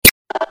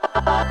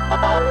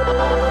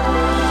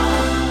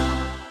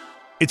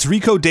It's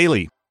Recode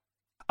Daily.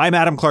 I'm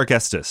Adam Clark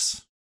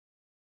Estes.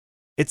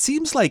 It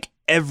seems like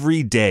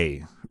every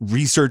day,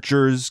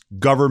 researchers,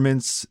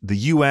 governments, the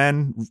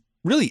UN,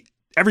 really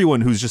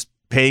everyone who's just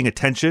paying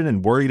attention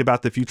and worried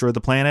about the future of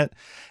the planet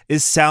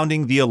is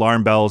sounding the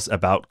alarm bells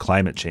about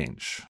climate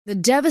change. The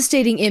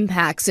devastating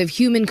impacts of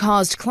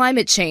human-caused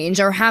climate change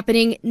are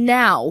happening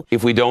now.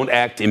 If we don't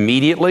act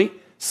immediately,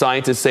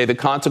 scientists say the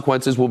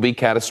consequences will be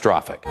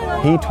catastrophic.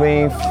 Heat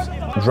waves,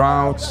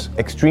 droughts,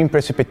 extreme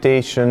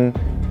precipitation,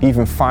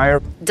 even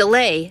fire.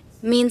 Delay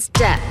means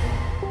death.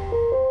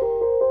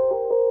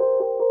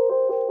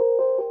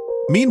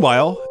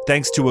 Meanwhile,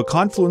 thanks to a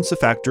confluence of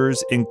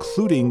factors,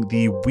 including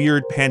the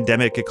weird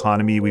pandemic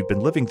economy we've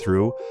been living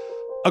through,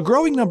 a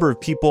growing number of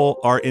people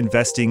are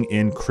investing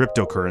in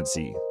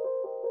cryptocurrency.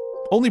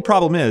 Only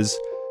problem is,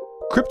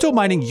 crypto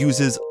mining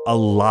uses a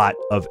lot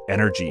of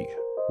energy,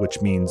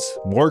 which means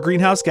more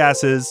greenhouse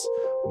gases,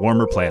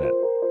 warmer planet.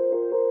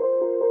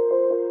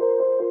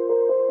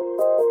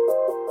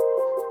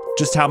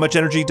 Just how much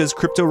energy does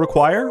crypto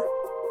require?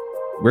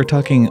 We're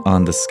talking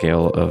on the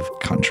scale of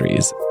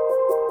countries.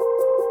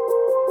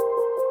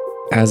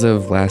 As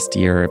of last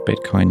year,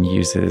 Bitcoin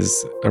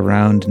uses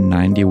around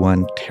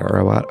 91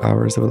 terawatt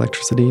hours of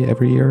electricity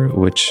every year,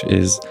 which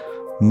is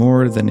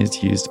more than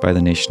is used by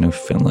the nation of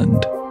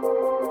Finland.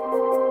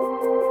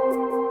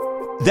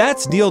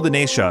 That's Neil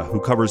Daneshia,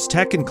 who covers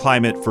tech and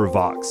climate for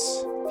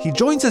Vox. He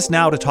joins us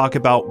now to talk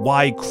about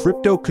why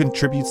crypto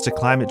contributes to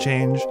climate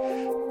change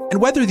and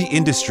whether the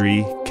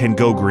industry can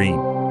go green.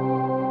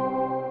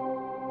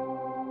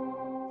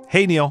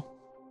 Hey, Neil.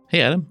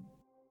 Hey, Adam.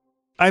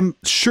 I'm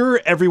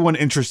sure everyone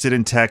interested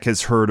in tech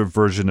has heard a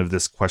version of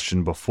this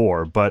question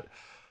before, but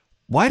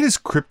why does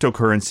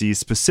cryptocurrency,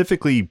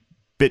 specifically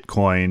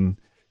Bitcoin,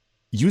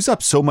 use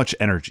up so much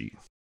energy?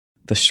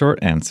 The short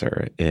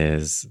answer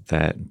is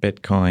that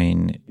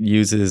Bitcoin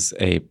uses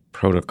a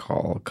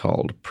protocol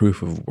called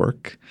proof of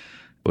work,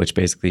 which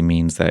basically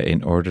means that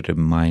in order to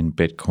mine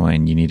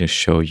Bitcoin, you need to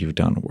show you've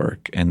done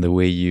work. And the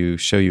way you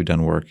show you've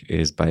done work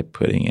is by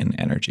putting in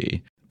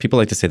energy. People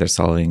like to say they're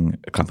solving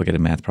complicated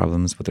math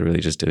problems. What they're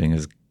really just doing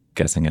is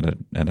guessing at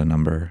a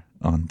number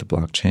on the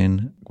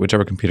blockchain.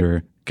 Whichever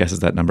computer guesses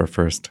that number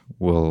first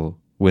will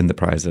win the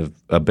prize of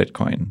a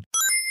Bitcoin.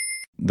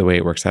 The way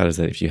it works out is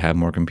that if you have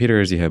more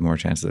computers, you have more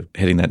chances of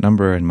hitting that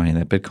number and mining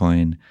that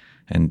Bitcoin.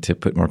 And to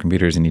put more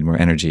computers, you need more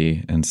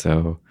energy. And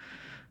so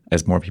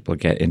as more people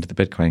get into the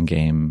Bitcoin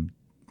game,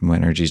 more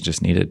energy is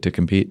just needed to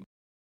compete.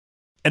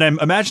 And I'm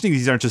imagining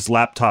these aren't just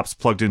laptops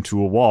plugged into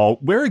a wall.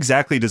 Where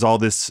exactly does all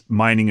this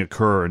mining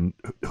occur and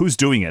who's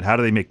doing it? How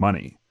do they make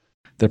money?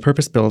 They're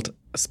purpose-built,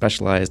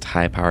 specialized,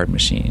 high-powered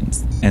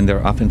machines. And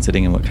they're often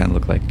sitting in what kind of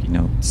look like,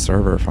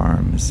 server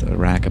farms,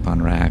 rack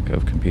upon rack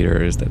of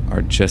computers that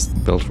are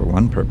just built for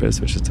one purpose,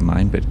 which is to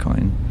mine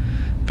Bitcoin.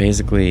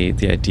 Basically,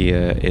 the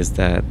idea is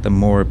that the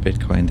more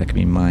Bitcoin that can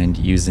be mined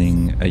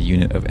using a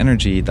unit of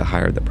energy, the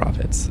higher the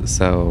profits.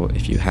 So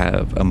if you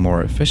have a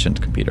more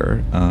efficient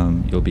computer,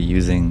 you'll be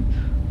using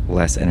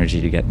less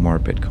energy to get more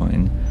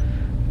Bitcoin,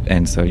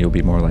 and so you'll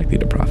be more likely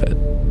to profit.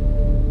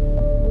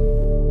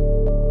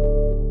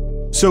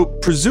 So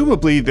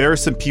presumably there are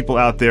some people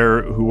out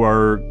there who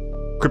are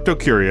crypto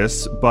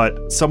curious,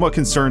 but somewhat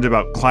concerned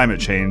about climate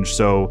change,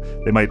 so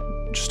they might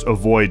just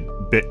avoid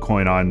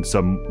Bitcoin on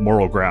some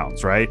moral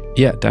grounds, right?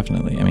 Yeah,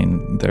 definitely. I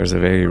mean, there's a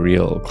very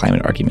real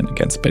climate argument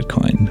against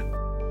Bitcoin.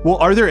 Well,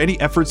 are there any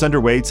efforts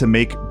underway to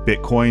make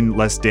Bitcoin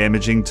less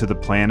damaging to the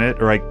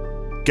planet? Or I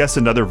guess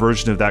another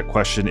version of that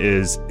question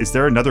is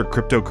there another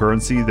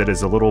cryptocurrency that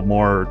is a little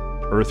more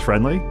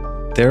Earth-friendly?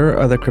 There are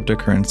other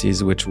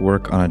cryptocurrencies which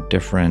work on a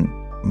different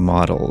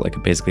model,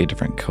 like basically a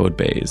different code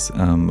base,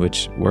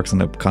 which works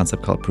on a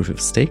concept called proof of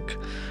stake,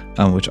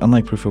 which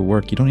unlike proof of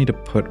work, you don't need to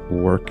put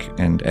work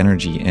and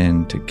energy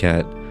in to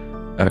get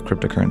a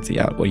cryptocurrency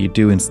out. What you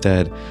do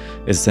instead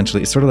is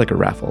essentially, it's sort of like a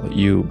raffle.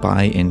 You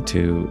buy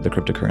into the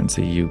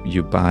cryptocurrency,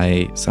 you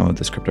buy some of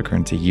this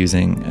cryptocurrency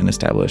using an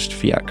established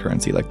fiat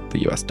currency like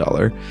the US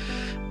dollar.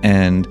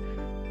 And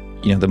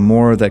the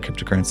more that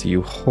cryptocurrency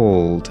you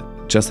hold,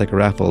 just like a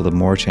raffle, the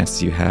more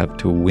chances you have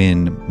to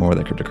win more of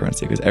that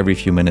cryptocurrency, because every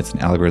few minutes an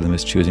algorithm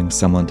is choosing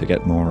someone to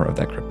get more of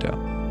that crypto.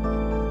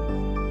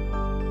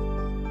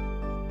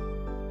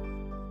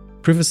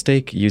 Proof of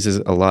stake uses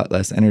a lot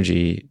less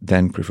energy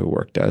than proof of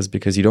work does,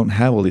 because you don't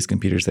have all these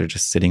computers that are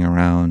just sitting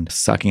around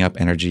sucking up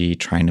energy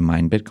trying to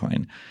mine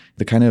Bitcoin.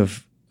 The kind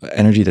of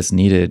energy that's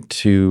needed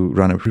to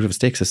run a proof of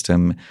stake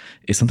system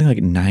is something like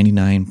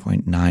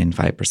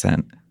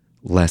 99.95%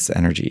 less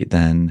energy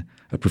than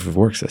a proof of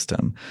work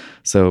system.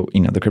 So,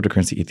 the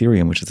cryptocurrency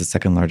Ethereum, which is the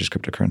second largest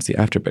cryptocurrency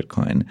after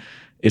Bitcoin,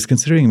 is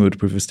considering a move to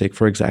proof of stake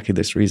for exactly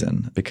this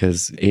reason,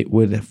 because it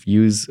would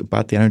use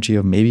about the energy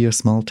of maybe a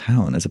small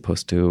town as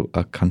opposed to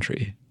a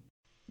country.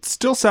 It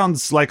still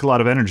sounds like a lot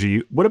of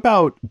energy. What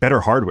about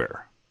better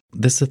hardware?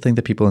 This is a thing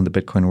that people in the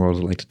Bitcoin world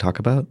would like to talk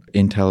about.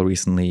 Intel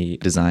recently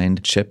designed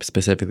a chip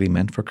specifically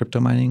meant for crypto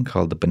mining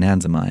called the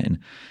Bonanza Mine.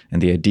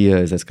 And the idea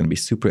is that it's going to be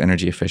super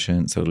energy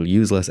efficient, so it'll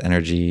use less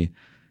energy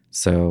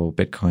So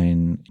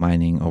Bitcoin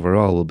mining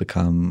overall will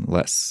become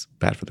less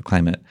bad for the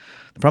climate.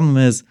 The problem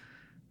is,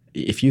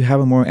 if you have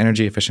a more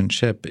energy efficient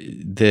chip,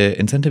 the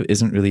incentive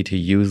isn't really to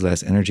use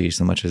less energy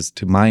so much as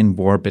to mine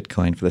more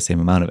Bitcoin for the same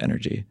amount of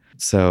energy.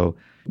 So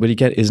what you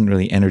get isn't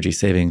really energy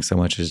saving so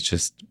much as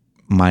just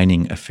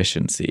mining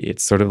efficiency.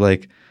 It's sort of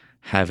like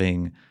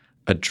having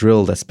a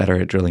drill that's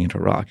better at drilling into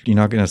rock. You're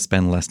not going to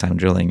spend less time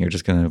drilling. You're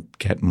just going to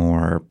get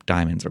more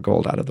diamonds or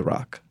gold out of the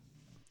rock.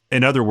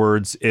 In other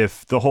words,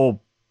 if the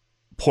whole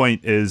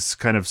point is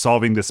kind of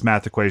solving this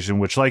math equation,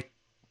 which, like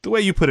the way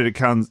you put it,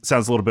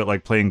 sounds a little bit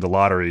like playing the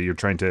lottery. You're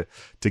trying to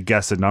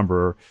guess a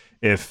number.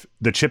 If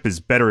the chip is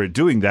better at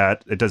doing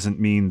that, it doesn't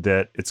mean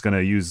that it's going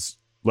to use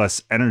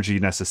less energy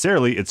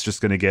necessarily. It's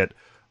just going to get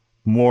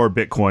more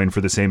Bitcoin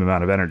for the same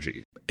amount of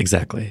energy.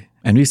 Exactly.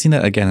 And we've seen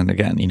that again and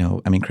again.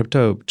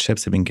 Crypto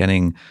chips have been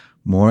getting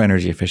more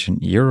energy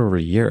efficient year over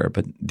year,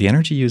 but the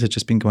energy use has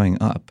just been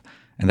going up.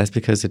 And that's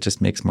because it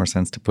just makes more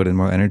sense to put in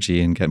more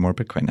energy and get more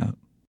Bitcoin out.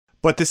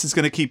 But this is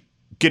going to keep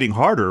getting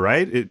harder,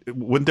 right?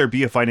 Wouldn't there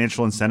be a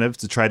financial incentive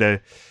to try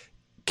to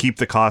keep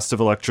the cost of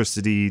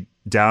electricity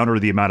down or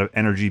the amount of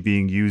energy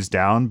being used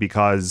down?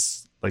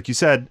 Because, like you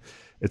said,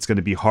 it's going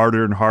to be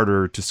harder and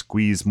harder to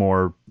squeeze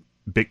more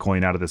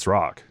Bitcoin out of this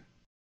rock.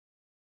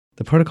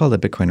 The protocol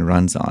that Bitcoin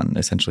runs on,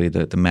 essentially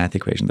the math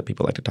equation that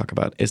people like to talk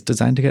about, is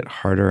designed to get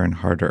harder and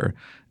harder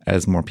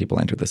as more people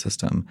enter the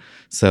system.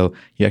 So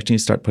you actually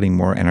start putting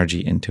more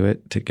energy into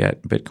it to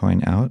get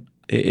Bitcoin out.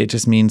 It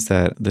just means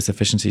that this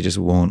efficiency just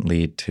won't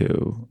lead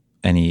to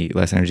any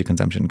less energy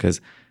consumption because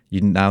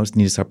you now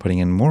need to start putting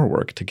in more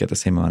work to get the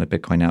same amount of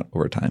Bitcoin out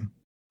over time.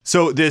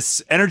 So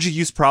this energy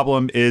use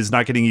problem is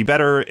not getting any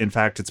better. In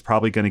fact, it's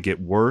probably going to get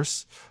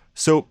worse.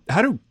 So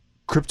how do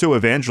crypto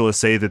evangelists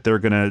say that they're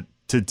going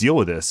to deal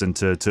with this and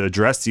to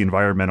address the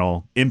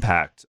environmental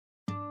impact?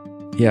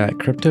 Yeah,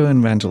 crypto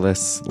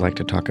evangelists like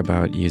to talk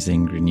about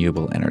using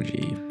renewable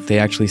energy. They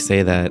actually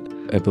say that,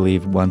 I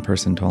believe one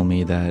person told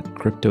me that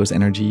crypto's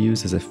energy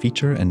use is a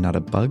feature and not a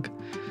bug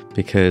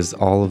because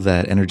all of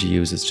that energy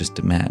use is just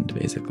demand,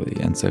 basically.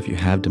 And so if you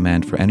have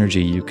demand for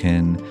energy, you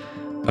can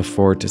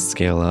afford to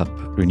scale up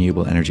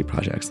renewable energy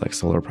projects like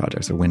solar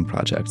projects or wind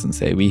projects and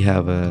say, we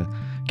have a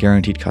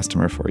guaranteed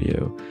customer for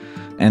you.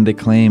 And they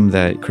claim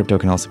that crypto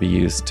can also be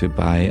used to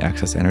buy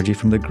excess energy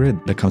from the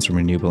grid that comes from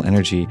renewable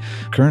energy.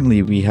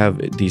 Currently, we have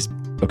these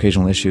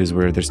occasional issues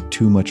where there's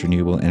too much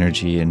renewable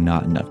energy and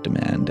not enough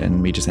demand,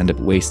 and we just end up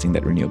wasting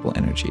that renewable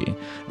energy.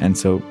 And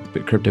so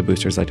crypto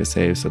boosters like to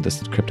say, so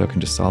this crypto can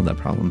just solve that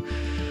problem.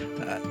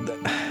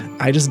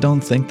 I just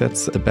don't think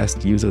that's the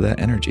best use of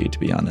that energy, to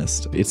be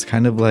honest. It's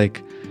kind of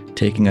like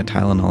taking a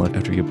Tylenol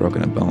after you've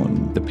broken a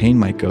bone. The pain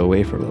might go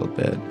away for a little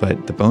bit,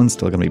 but the bone's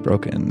still going to be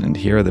broken. And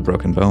here, the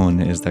broken bone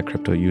is that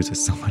crypto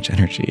uses so much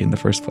energy in the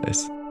first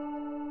place.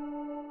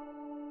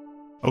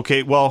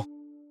 Okay, well,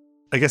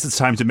 I guess it's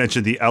time to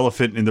mention the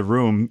elephant in the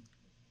room.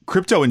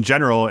 Crypto in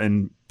general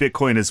and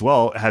Bitcoin as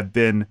well have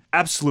been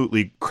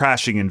absolutely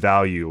crashing in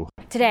value.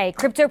 Today,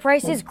 crypto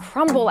prices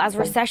crumble as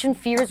recession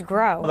fears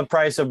grow. The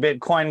price of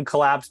Bitcoin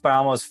collapsed by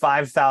almost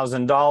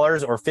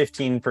 $5,000 or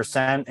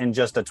 15% in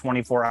just a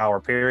 24-hour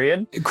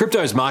period.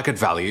 Crypto's market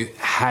value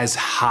has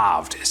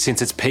halved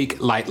since its peak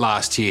late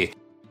last year.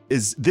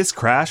 Is this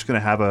crash going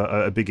to have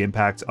a big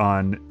impact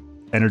on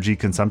energy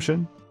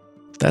consumption?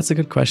 That's a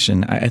good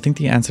question. I think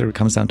the answer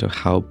comes down to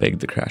how big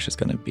the crash is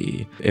going to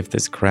be. If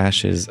this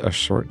crash is a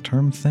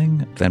short-term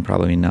thing, then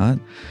probably not.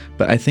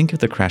 But I think if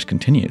the crash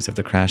continues, if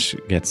the crash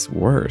gets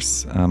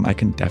worse, I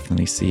can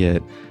definitely see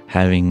it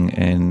having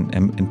an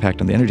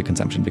impact on the energy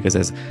consumption because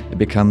as it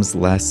becomes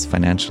less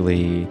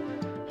financially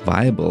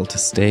viable to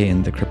stay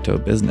in the crypto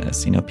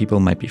business, people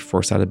might be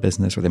forced out of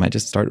business or they might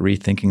just start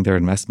rethinking their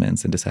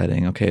investments and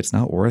deciding, okay, it's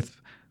not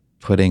worth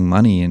putting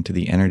money into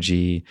the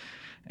energy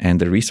and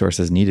the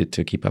resources needed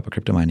to keep up a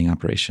crypto mining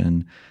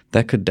operation.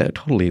 That could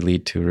totally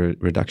lead to a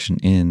reduction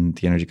in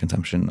the energy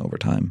consumption over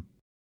time.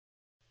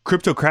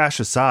 Crypto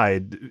crash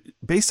aside,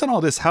 based on all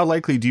this, how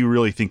likely do you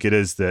really think it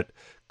is that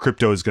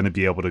crypto is going to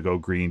be able to go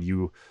green?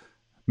 You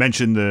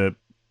mentioned the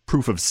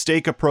proof of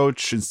stake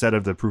approach instead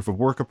of the proof of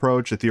work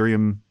approach.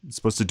 Ethereum is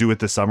supposed to do it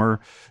this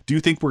summer. Do you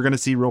think we're going to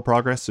see real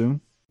progress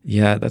soon?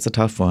 Yeah, that's a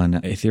tough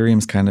one.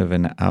 Ethereum's kind of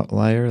an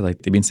outlier.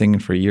 Like they've been saying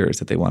for years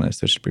that they want to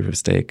switch to proof of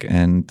stake,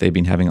 and they've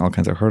been having all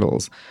kinds of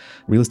hurdles.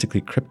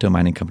 Realistically, crypto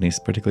mining companies,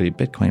 particularly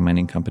Bitcoin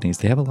mining companies,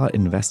 they have a lot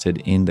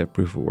invested in their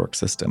proof of work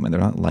system, and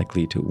they're not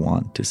likely to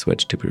want to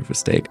switch to proof of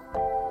stake.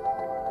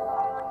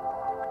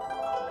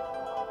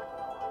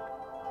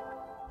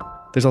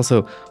 There's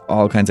also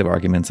all kinds of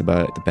arguments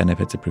about the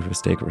benefits of proof of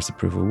stake versus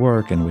proof of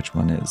work and which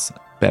one is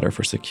better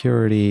for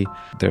security.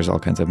 There's all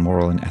kinds of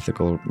moral and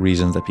ethical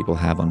reasons that people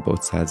have on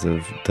both sides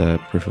of the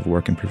proof of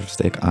work and proof of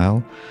stake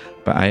aisle.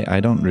 But I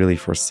don't really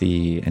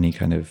foresee any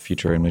kind of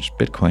future in which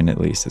Bitcoin, at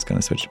least, is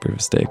going to switch to proof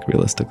of stake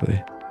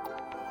realistically.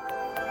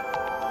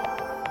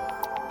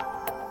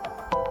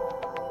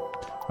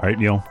 All right,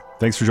 Neil,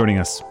 thanks for joining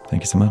us.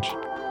 Thank you so much.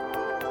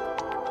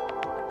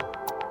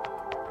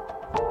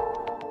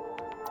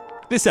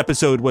 This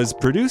episode was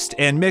produced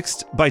and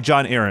mixed by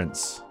John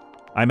Ahrens.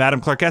 I'm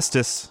Adam Clark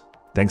Estes.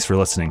 Thanks for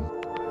listening.